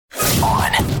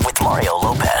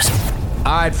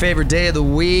All right, favorite day of the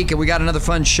week, and we got another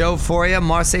fun show for you.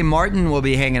 Marsai Martin will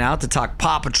be hanging out to talk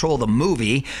Paw Patrol the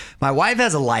movie. My wife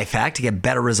has a life hack to get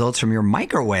better results from your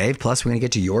microwave. Plus, we're going to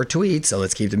get to your tweets, so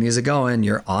let's keep the music going.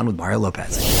 You're on with Mario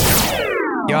Lopez.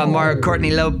 You're on Mario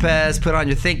Courtney Lopez. Put on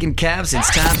your thinking caps.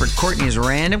 It's time for Courtney's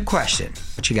random question.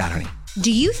 What you got, honey?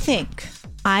 Do you think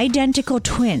identical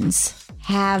twins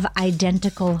have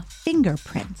identical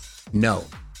fingerprints? No.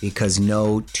 Because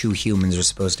no two humans are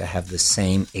supposed to have the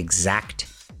same exact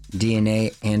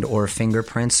DNA and or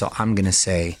fingerprints. So I'm going to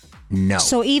say no.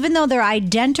 So even though they're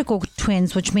identical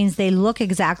twins, which means they look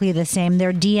exactly the same,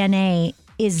 their DNA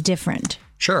is different.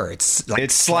 Sure. It's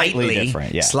slightly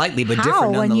different. Yeah. Slightly, but How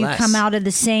different when nonetheless. you come out of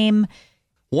the same...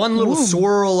 One little womb.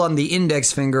 swirl on the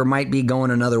index finger might be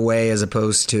going another way as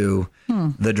opposed to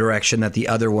the direction that the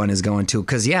other one is going to.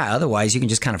 Because, otherwise you can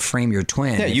just kind of frame your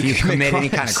twin if you commit any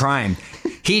kind of crime.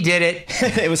 He did it.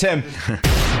 It was him.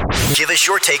 Give us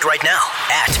your take right now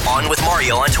at On With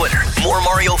Mario on Twitter. More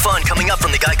Mario fun coming up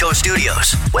from the Geico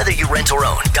Studios. Whether you rent or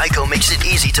own, Geico makes it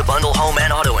easy to bundle home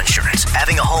and auto insurance.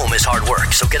 Having a home is hard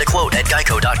work, so get a quote at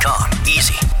geico.com.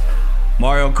 Easy.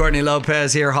 Mario and Courtney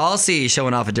Lopez here. Halsey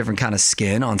showing off a different kind of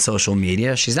skin on social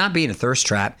media. She's not being a thirst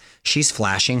trap. She's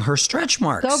flashing her stretch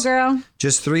marks. Go, girl.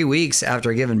 Just 3 weeks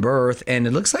after giving birth, and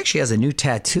it looks like she has a new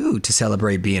tattoo to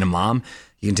celebrate being a mom.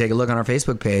 You can take a look on our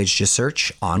Facebook page. Just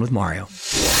search On With Mario.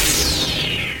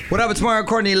 What up? It's Mario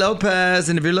Courtney Lopez,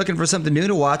 and if you're looking for something new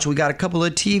to watch, we got a couple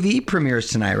of TV premieres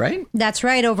tonight, right? That's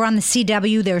right. Over on the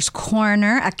CW, there's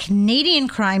Coroner, a Canadian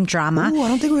crime drama. Ooh, I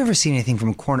don't think we've ever seen anything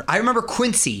from Coroner. I remember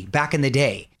Quincy back in the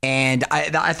day, and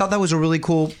I thought that was a really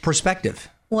cool perspective.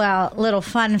 Well, little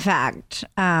fun fact.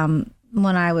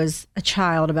 When I was a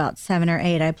child, about 7 or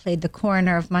 8, I played the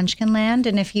coroner of Munchkinland,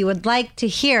 and if you would like to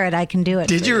hear it, I can do it.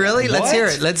 Did you really? Let's hear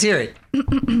it. Let's hear it.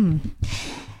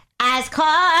 As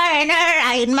coroner,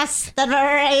 I must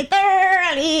very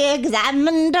thoroughly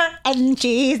examine her, and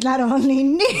she's not only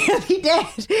nearly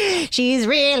dead, she's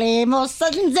really most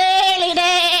sincerely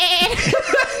dead.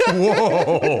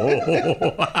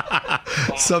 Whoa.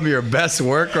 Some of your best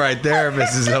work right there,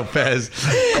 Mrs. Lopez.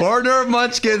 Corner of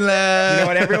Munchkinland. You know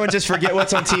what? Everyone just forget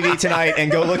what's on TV tonight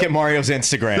and go look at Mario's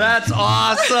Instagram. That's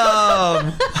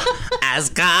awesome. As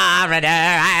coroner,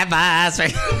 I must...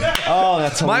 Oh,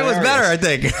 that's hilarious. Mine was better, I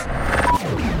think.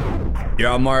 You're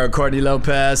on Mario Courtney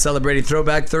Lopez, celebrating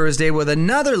Throwback Thursday with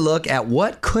another look at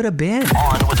what could have been.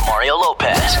 On With Mario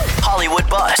Lopez. Hollywood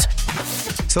Buzz.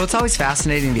 So it's always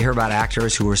fascinating to hear about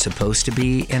actors who were supposed to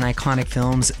be in iconic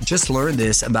films. Just learned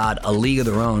this about A League of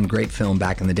Their Own, great film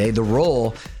back in the day. The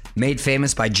role, made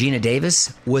famous by Gina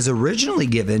Davis, was originally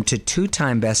given to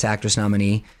two-time Best Actress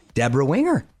nominee Deborah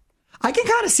Winger. I can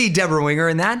kind of see Deborah Winger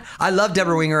in that. I love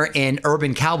Deborah Winger in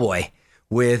Urban Cowboy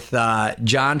with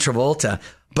John Travolta.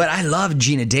 But I love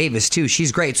Gina Davis, too.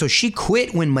 She's great. So she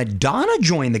quit when Madonna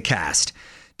joined the cast.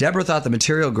 Deborah thought The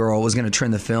Material Girl was going to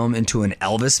turn the film into an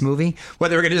Elvis movie. What,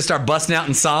 they were going to just start busting out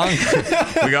in song?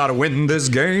 We got to win this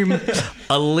game.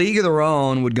 A League of Their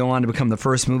Own would go on to become the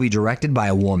first movie directed by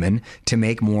a woman to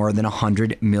make more than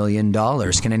 $100 million.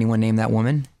 Can anyone name that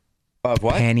woman?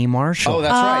 What? Penny Marshall. Oh,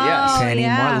 that's right, yes. Penny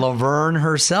yeah. Laverne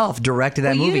herself directed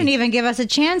that movie. You didn't even give us a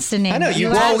chance to name I know, it.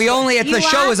 you- Well, the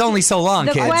show is only so long,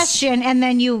 the kids. question, and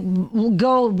then you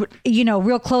go,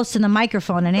 real close to the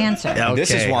microphone and answer. Okay, This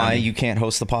is why honey. you can't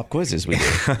host the pop quizzes we do.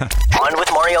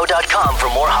 OnWithMario.com for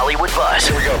more Hollywood buzz.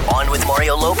 Here we go. On With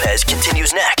Mario Lopez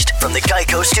continues next from the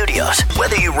Geico Studios.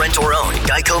 Whether you rent or own,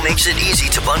 Geico makes it easy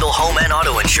to bundle home and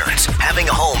auto insurance. Having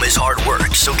a home is hard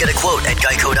work, so get a quote at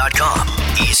geico.com.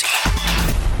 Easy.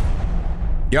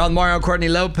 You're on Mario Courtney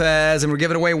Lopez, and we're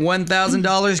giving away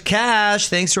 $1,000 cash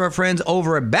thanks to our friends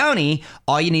over at Bounty.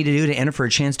 All you need to do to enter for a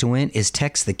chance to win is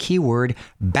text the keyword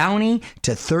Bounty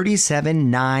to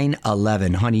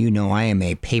 37911. Honey, you know I am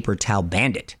a paper towel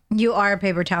bandit. You are a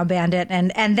paper towel bandit.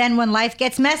 And then when life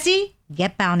gets messy,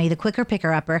 get Bounty, the quicker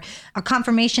picker-upper. A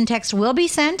confirmation text will be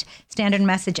sent. Standard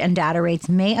message and data rates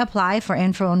may apply. For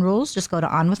info and rules, just go to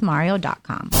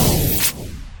onwithmario.com.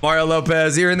 Mario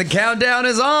Lopez here, and the countdown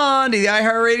is on to the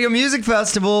iHeartRadio Music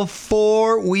Festival.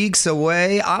 4 weeks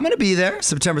away. I'm going to be there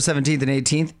September 17th and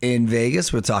 18th in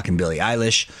Vegas. We're talking Billie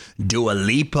Eilish, Dua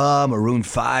Lipa, Maroon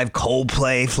 5,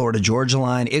 Coldplay, Florida Georgia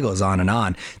Line. It goes on.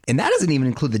 And that doesn't even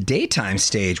include the daytime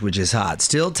stage, which is hot.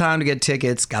 Still time to get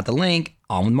tickets. Got the link,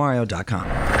 onwithmario.com.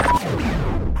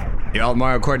 You're all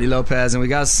Mario Courtney Lopez, and we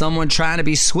got someone trying to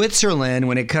be Switzerland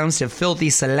when it comes to filthy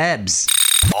celebs.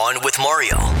 On With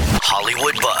Mario,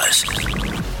 Hollywood Buzz.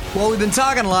 Well, we've been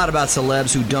talking a lot about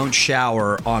celebs who don't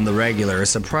shower on the regular. A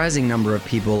surprising number of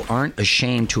people aren't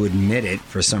ashamed to admit it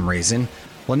for some reason.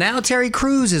 Well, now Terry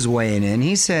Crews is weighing in.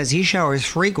 He says he showers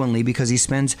frequently because he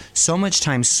spends so much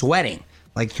time sweating,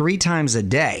 like 3 times a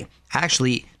day. I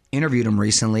actually interviewed him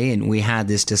recently, and we had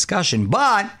this discussion.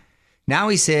 But now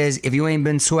he says if you ain't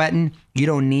been sweating, you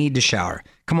don't need to shower.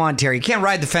 Come on, Terry. You can't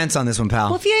ride the fence on this one, pal.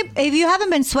 Well, if you haven't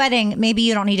been sweating, maybe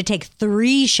you don't need to take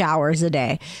 3 showers a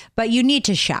day, but you need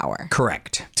to shower.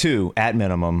 Correct. 2 at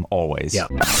minimum, always. Yep.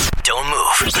 Don't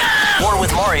move. More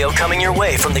with Mario coming your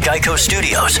way from the Geico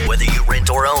Studios. Whether you rent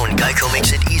or own, Geico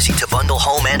makes it easy to bundle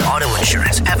home and auto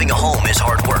insurance. Having a home is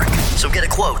hard work. So get a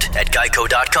quote at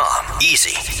geico.com.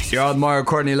 Easy. You're on with Mario,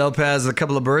 Courtney Lopez, a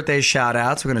couple of birthday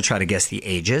shout-outs. We're going to try to guess the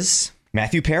ages.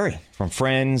 Matthew Perry from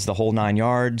Friends, the whole 9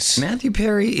 yards. Matthew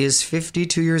Perry is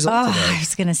 52 years old today. I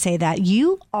was going to say that.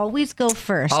 You always go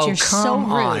first. Oh, You're so rude.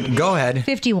 on. Go ahead.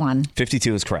 51.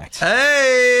 52 is correct.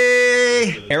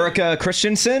 Hey! Erica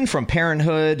Christensen from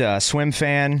Parenthood, swim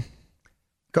fan.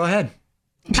 Go ahead.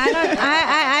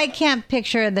 I can't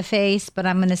picture the face, but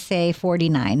I'm going to say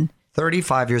 49.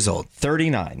 35 years old.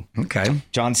 39. Okay.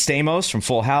 John Stamos from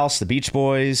Full House, the Beach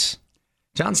Boys.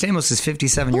 John Stamos is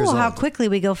 57 years Oh, old. how quickly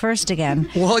we go first again.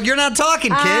 Well, you're not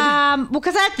talking, kid. Well,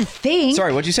 because I have to think.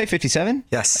 Sorry, what'd you say, 57?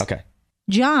 Yes. Okay.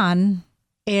 John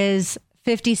is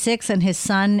 56 and his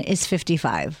son is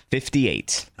 55.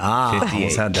 58. Ah, 58.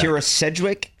 almost had that. Kira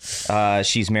Sedgwick,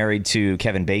 she's married to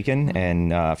Kevin Bacon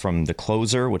and from The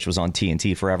Closer, which was on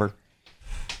TNT forever.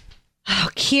 Oh,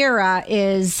 Kira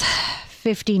is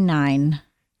 59.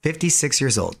 56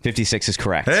 years old. 56 is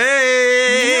correct.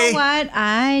 Hey! You know what?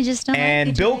 I just don't And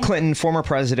like it Bill today. Clinton, former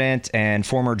president and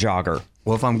former jogger.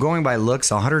 Well, if I'm going by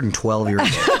looks, 112 years old.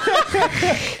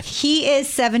 He is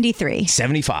 73.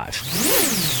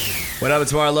 75. What up,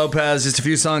 it's Mario Lopez. Just a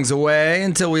few songs away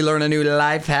until we learn a new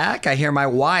life hack. I hear my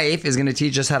wife is going to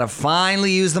teach us how to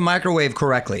finally use the microwave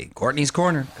correctly. Courtney's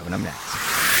Corner, coming up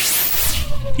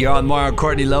next. You're on Mario,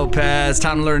 Courtney Lopez.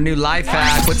 Time to learn a new life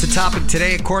hack. What's the topic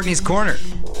today at Courtney's Corner?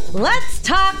 Let's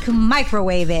talk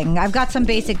microwaving. I've got some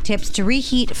basic tips to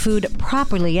reheat food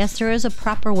properly. Yes, there is a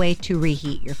proper way to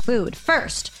reheat your food.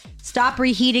 First, stop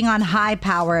reheating on high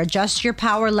power. Adjust your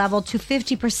power level to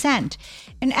 50%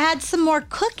 and add some more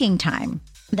cooking time.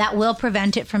 That will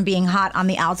prevent it from being hot on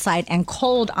the outside and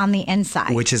cold on the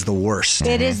inside. Which is the worst.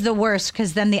 It is the worst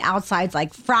because then the outside's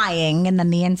like frying and then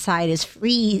the inside is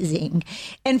freezing.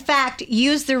 In fact,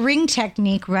 use the ring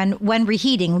technique when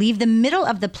reheating. Leave the middle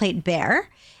of the plate bare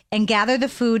and gather the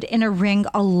food in a ring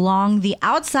along the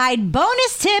outside.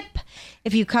 Bonus tip: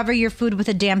 if you cover your food with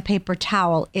a damp paper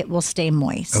towel, it will stay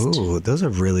moist. Oh, those are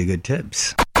really good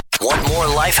tips. Want more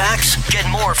life hacks? Get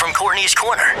more from Courtney's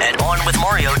Corner at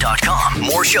onwithmario.com.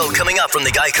 More show coming up from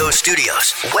the Geico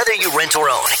Studios. Whether you rent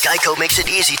or own, Geico makes it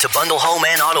easy to bundle home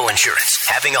and auto insurance.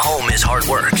 Having a home is hard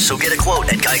work, so get a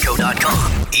quote at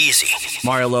geico.com. Easy.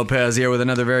 Mario Lopez here with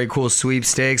another very cool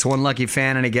sweepstakes. One lucky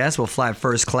fan and a guest will fly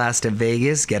first class to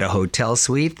Vegas, get a hotel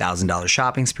suite, $1,000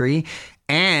 shopping spree,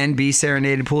 and be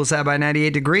serenaded poolside by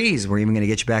 98 Degrees. We're even going to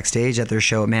get you backstage at their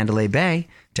show at Mandalay Bay.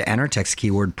 To enter, text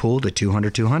keyword pool to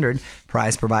 200-200.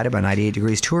 Prize provided by 98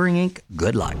 Degrees Touring, Inc.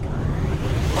 Good luck.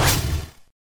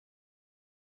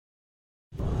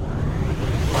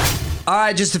 All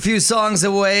right, just a few songs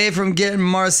away from getting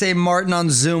Marsai Martin on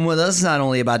Zoom with us. Not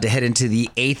only about to head into the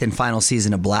 8th and final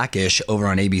season of Blackish over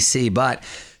on ABC, but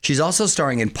she's also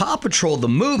starring in Paw Patrol, the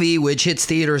movie, which hits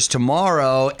theaters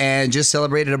tomorrow and just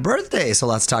celebrated a birthday. So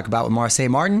let's talk about with Marsai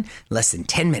Martin. Less than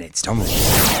 10 minutes. Don't move.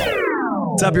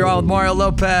 What's up, you're on with Mario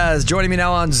Lopez. Joining me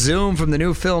now on Zoom from the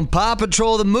new film Paw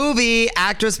Patrol, the movie,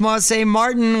 actress Marsai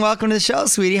Martin. Welcome to the show,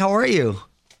 sweetie. How are you?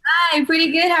 Hi, pretty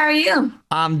good. How are you?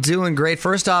 I'm doing great.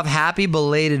 First off, happy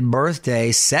belated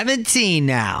birthday. 17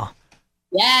 now.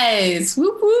 Yes.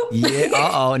 Whoop, whoop.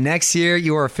 Yeah. Next year,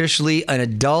 you are officially an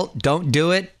adult. Don't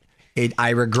do it.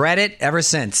 I regret it ever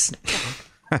since.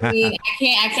 I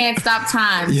can't stop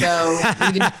time. So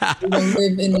we just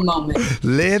live in the moment.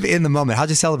 Live in the moment. How'd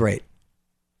you celebrate?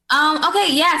 Okay,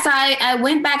 yeah, so I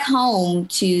went back home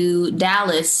to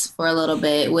Dallas for a little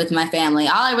bit with my family.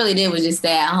 All I really did was just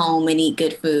stay at home and eat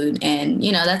good food. And,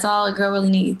 that's all a girl really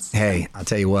needs. Hey, I'll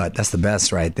tell you what, that's the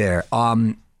best right there.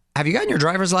 Have you gotten your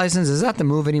driver's license? Is that the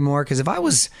move anymore? Because if I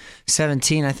was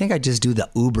 17, I think I'd just do the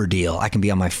Uber deal. I can be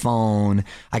on my phone.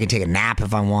 I can take a nap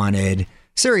if I wanted.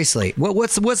 Seriously,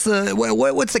 what's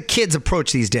the kids'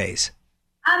 approach these days?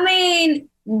 I mean,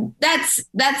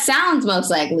 that sounds most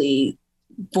likely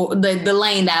for the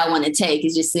lane that I want to take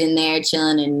is just sitting there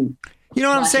chilling and you know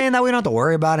what I'm saying? That we don't have to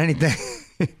worry about anything.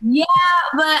 Yeah,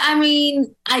 but I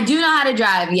mean, I do know how to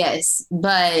drive, yes,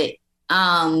 but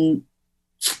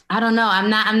I don't know. I'm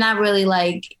not really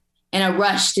like in a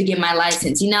rush to get my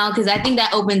license, because I think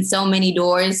that opens so many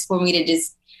doors for me to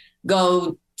just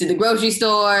go to the grocery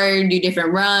store, do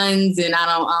different runs, and I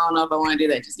don't know if I want to do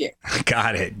that just yet.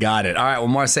 Got it. All right, well,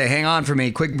 Marsai, hang on for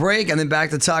me. Quick break, and then back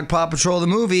to talk Paw Patrol the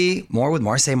movie. More with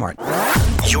Marsai Martin.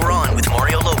 You're on with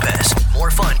Mario Lopez.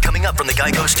 More fun coming up from the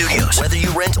Geico Studios. Whether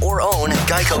you rent or own,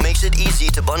 Geico makes it easy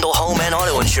to bundle home and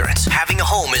auto insurance. Having a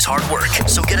home is hard work,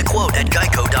 so get a quote at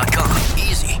geico.com.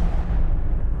 Easy.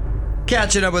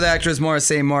 Catching up with actress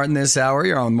Marsai Martin this hour.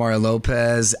 You're on with Mario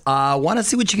Lopez. Want to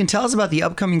see what you can tell us about the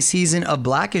upcoming season of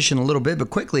Blackish in a little bit, but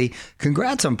quickly,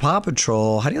 congrats on Paw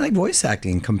Patrol. How do you like voice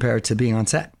acting compared to being on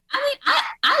set? I mean,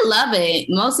 I love it,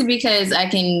 mostly because I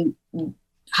can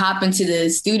hop into the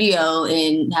studio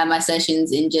and have my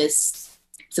sessions in just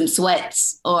some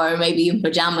sweats or maybe even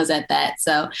pajamas at that.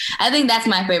 So I think that's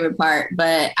my favorite part.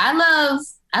 But I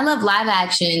love live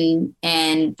action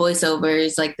and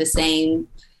voiceovers like the same.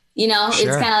 You know, Sure.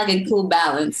 It's kind of like a cool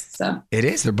balance. So It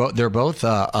is. They're both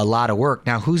a lot of work.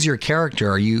 Now, who's your character?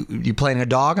 Are you playing a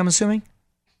dog, I'm assuming?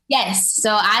 yes,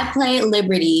 so I play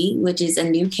Liberty, which is a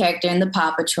new character in the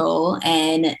Paw Patrol,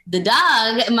 and the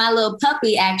dog, my little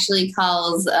puppy, actually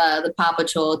calls the Paw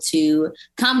Patrol to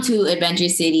come to Adventure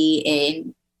City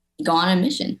and go on a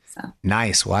mission. So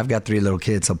Nice. Well, I've got 3 little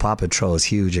kids, so Paw Patrol is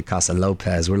huge at Casa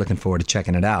Lopez. We're looking forward to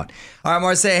checking it out. All right,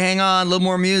 Marsai, hang on. A little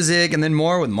more music and then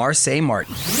more with Marsai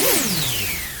Martin.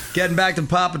 Getting back to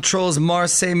Paw Patrol's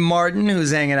Marsai Martin,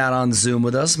 who's hanging out on Zoom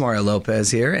with us. Mario Lopez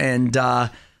here. And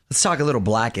let's talk a little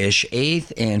Blackish.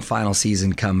 8th and final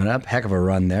season coming up. Heck of a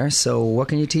run there. So what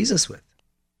can you tease us with?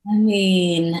 I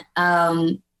mean,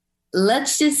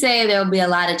 let's just say there'll be a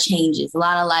lot of changes, a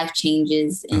lot of life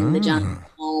changes in the John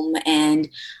home. And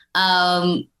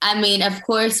I mean, of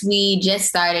course, we just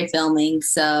started filming,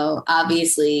 so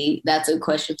obviously that's a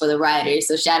question for the writers.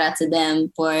 So shout out to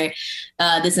them for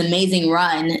this amazing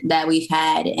run that we've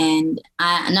had. And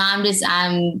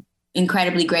I'm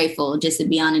incredibly grateful just to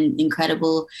be on an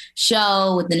incredible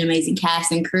show with an amazing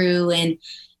cast and crew. And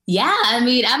yeah, I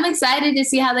mean, I'm excited to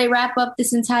see how they wrap up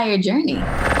this entire journey.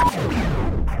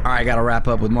 All right, got to wrap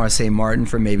up with Marsai Martin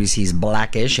from ABC's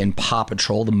Blackish and Paw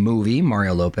Patrol, the movie.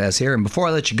 Mario Lopez here. And before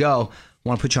I let you go, I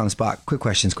want to put you on the spot. Quick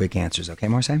questions, quick answers. Okay,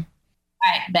 Marsai?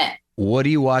 All right, bet. What are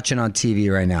you watching on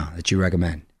TV right now that you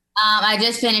recommend? I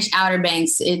just finished Outer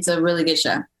Banks. It's a really good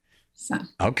show. So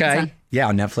Okay. Yeah,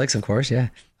 on Netflix, of course. Yeah.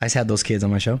 I just had those kids on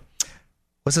my show.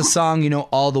 What's a song you know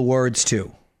all the words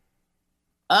to?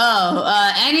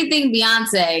 Anything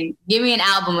Beyonce. Give me an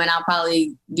album and I'll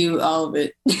probably do all of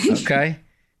it. Okay.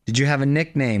 Did you have a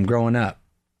nickname growing up?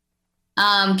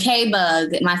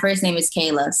 K-Bug. My first name is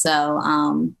Kayla,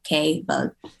 so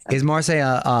K-Bug. Is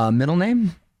Marsai a middle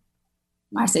name?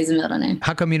 Marsai's a middle name.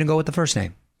 How come you didn't go with the first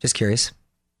name? Just curious.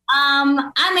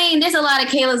 I mean, there's a lot of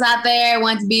Kaylas out there,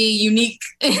 want to be unique.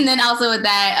 And then also with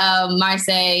that,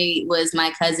 Marsai was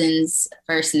my cousin's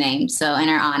first name. So in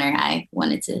her honor, I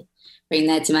wanted to bring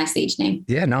that to my stage name.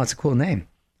 Yeah, no, it's a cool name.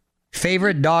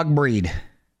 Favorite dog breed?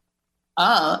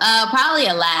 Probably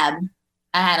a lab.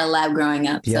 I had a lab growing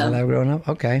up. Yeah, so. lab growing up.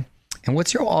 Okay. And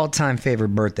what's your all-time favorite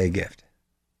birthday gift?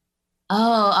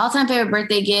 All-time favorite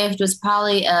birthday gift was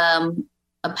probably a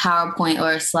PowerPoint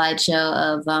or a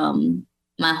slideshow of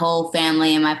my whole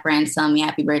family and my friends telling me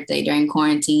happy birthday during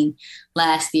quarantine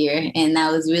last year. And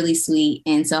that was really sweet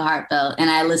and so heartfelt. And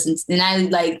I listened to, and I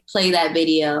like play that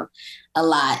video a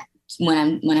lot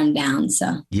when I'm down.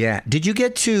 So yeah. Did you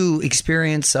get to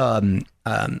experience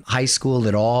high school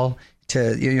at all?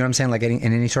 To, you know what I'm saying? Like in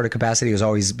any sort of capacity? It was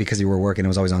always because you were working, it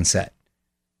was always on set.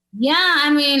 Yeah,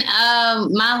 I mean,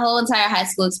 my whole entire high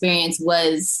school experience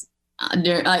was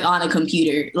like on a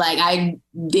computer. Like I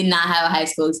did not have a high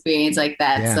school experience like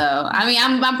that. Yeah. So I mean,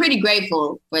 I'm pretty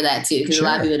grateful for that too, because a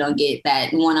lot of people don't get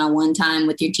that one-on-one time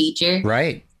with your teacher.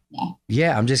 Right. Yeah.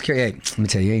 Yeah, I'm just curious. Hey, let me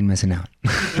tell you, you ain't missing out.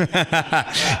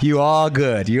 You all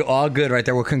good. You all good right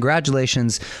there. Well,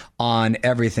 congratulations on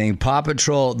everything. Paw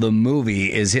Patrol, the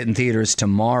movie, is hitting theaters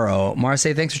tomorrow.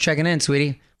 Marsai, thanks for checking in,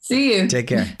 sweetie. See you. Take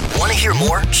care. Want to hear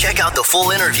more? Check out the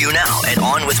full interview now at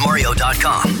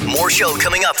onwithmario.com. More show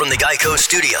coming up from the Geico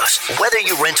Studios. Whether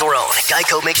you rent or own,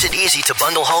 Geico makes it easy to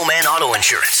bundle home and auto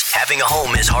insurance. Having a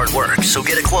home is hard work, so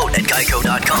get a quote at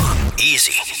geico.com.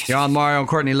 Easy. You're on Mario and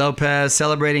Courtney Lopez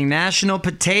celebrating National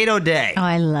Potato Day. Oh,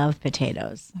 I love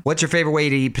potatoes. What's your favorite way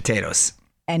to eat potatoes?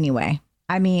 Anyway,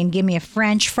 I mean, give me a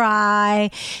French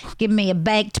fry, give me a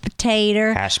baked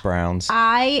potato. Hash browns.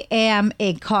 I am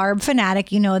a carb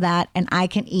fanatic, you know that, and I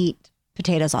can eat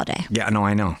potatoes all day. Yeah, no,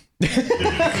 I know.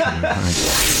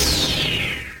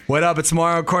 What up? It's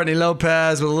Mario Courtney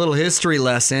Lopez with a little history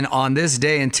lesson. On this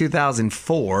day in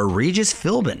 2004, Regis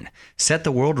Philbin set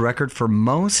the world record for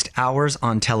most hours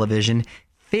on television,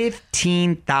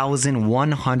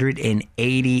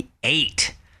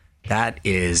 15,188. That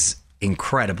is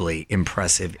incredibly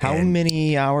impressive. How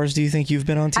many hours do you think you've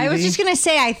been on TV? I was just going to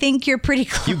say, I think you're pretty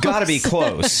close. You got to be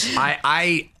close.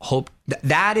 I hope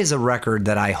that is a record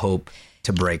that I hope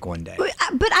to break one day. But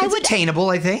it's attainable,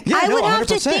 I think. Yeah, I would 100%. have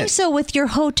to think so with your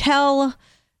hotel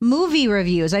movie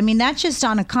reviews. I mean, that's just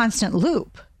on a constant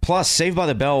loop. Plus, Saved by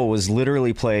the Bell was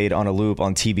literally played on a loop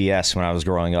on TBS when I was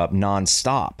growing up,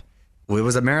 nonstop. It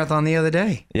was a marathon the other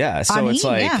day. Yeah, so it's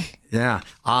like... Yeah.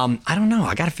 I don't know.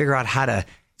 I got to figure out how to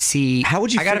see... How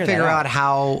would you I got to figure out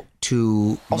how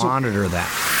to monitor that.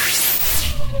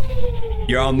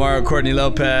 You're on Mario Courtney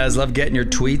Lopez. Love getting your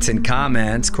tweets and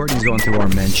comments. Courtney's going through our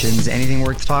mentions. Anything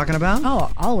worth talking about?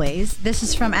 Oh, always. This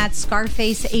is from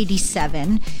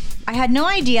 @Scarface87. I had no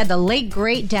idea the late,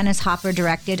 great Dennis Hopper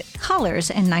directed Colors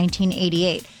in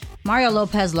 1988. Mario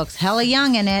Lopez looks hella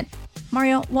young in it.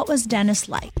 Mario, what was Dennis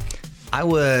like? I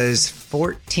was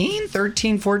 13,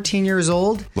 14 years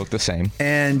old. Look the same.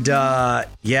 And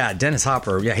Dennis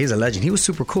Hopper, he's a legend. He was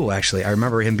super cool, actually. I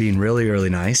remember him being really, really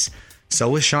nice.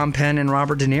 So was Sean Penn and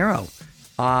Robert De Niro.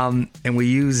 And we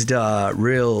used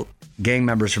real gang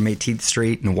members from 18th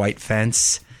Street and White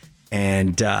Fence.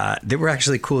 And they were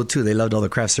actually cool, too. They loved all the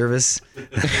craft service.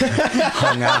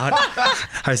 Hung out.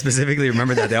 I specifically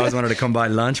remember that. They always wanted to come by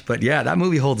lunch. But yeah, that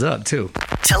movie holds up, too.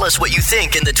 Tell us what you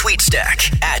think in the tweet stack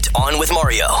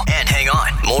 @OnWithMario. And hang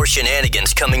on, more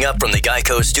shenanigans coming up from the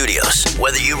Geico Studios.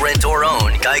 Whether you rent or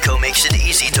own, Geico makes it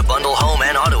easy to bundle home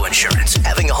and auto insurance.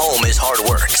 Having a home is hard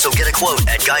work, so get a quote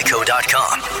at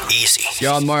Geico.com. Easy.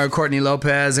 You're on Mario Courtney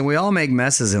Lopez, and we all make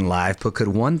messes in life, but could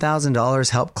 $1,000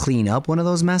 help clean up one of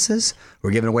those messes?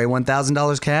 We're giving away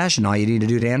 $1,000 cash, and all you need to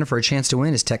do to enter for a chance to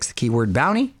win is text the keyword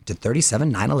bounty to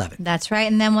 37911. That's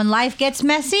right. And then when life gets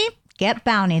messy, get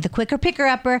Bounty, the quicker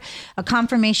picker-upper. A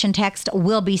confirmation text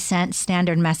will be sent.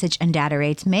 Standard message and data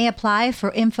rates may apply.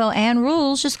 For info and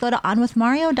rules, just go to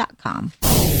onwithmario.com.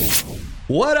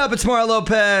 What up? It's Mario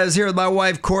Lopez here with my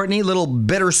wife, Courtney. Little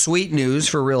bittersweet news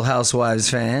for Real Housewives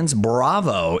fans.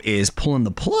 Bravo is pulling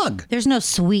the plug. There's no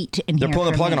sweet in here. They're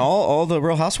pulling the plug on all the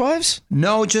Real Housewives?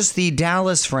 No, just the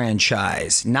Dallas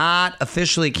franchise. Not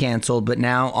officially canceled, but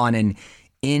now on an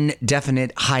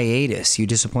indefinite hiatus. You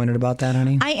disappointed about that,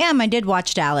 honey? I am. I did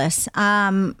watch Dallas.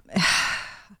 You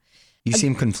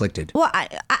seem conflicted. Well,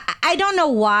 I don't know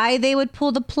why they would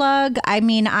pull the plug. I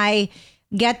mean, I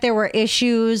get there were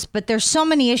issues, but there's so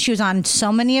many issues on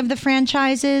so many of the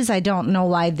franchises. I don't know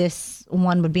why this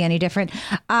one would be any different.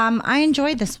 I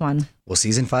enjoyed this one. Well,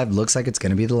 season 5 looks like it's going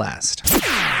to be the last.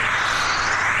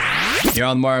 You're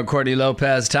on Mario Courtney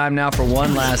Lopez. Time now for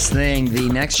one last thing. The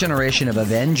next generation of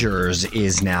Avengers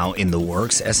is now in the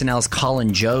works. SNL's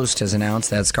Colin Jost has announced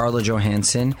that Scarlett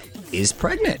Johansson is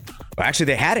pregnant. Well, actually,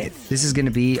 they had it. This is going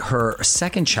to be her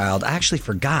second child. I actually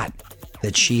forgot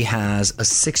that she has a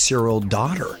 6-year-old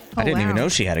daughter. I didn't even know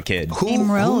she had a kid.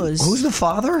 Name Rose. Who's the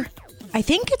father? I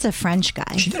think it's a French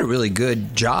guy. She did a really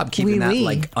good job keeping that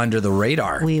like under the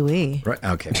radar. Oui. Right.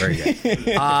 Okay, very good.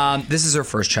 This is her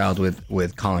first child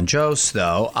with Colin Jost,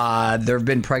 though. There have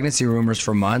been pregnancy rumors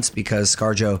for months because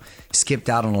ScarJo skipped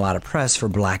out on a lot of press for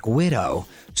Black Widow.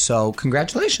 So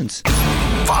congratulations.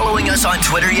 Following us on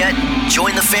Twitter yet?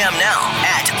 Join the fam now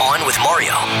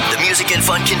 @OnWithMario. The music and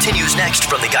fun continues next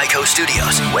from the Geico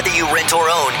Studios. Whether you rent or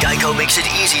own, Geico makes it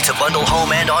easy to bundle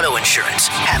home and auto insurance.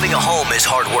 Having a home is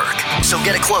hard work, so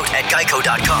get a quote at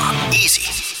Geico.com.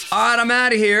 Easy. All right, I'm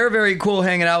out of here. Very cool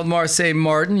hanging out with Marsai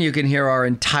Martin. You can hear our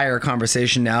entire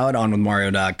conversation now at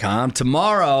onwithmario.com.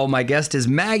 Tomorrow, my guest is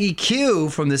Maggie Q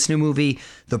from this new movie,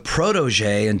 The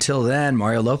Protégé. Until then,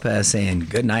 Mario Lopez saying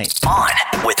good night. On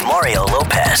with Mario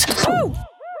Lopez. Woo!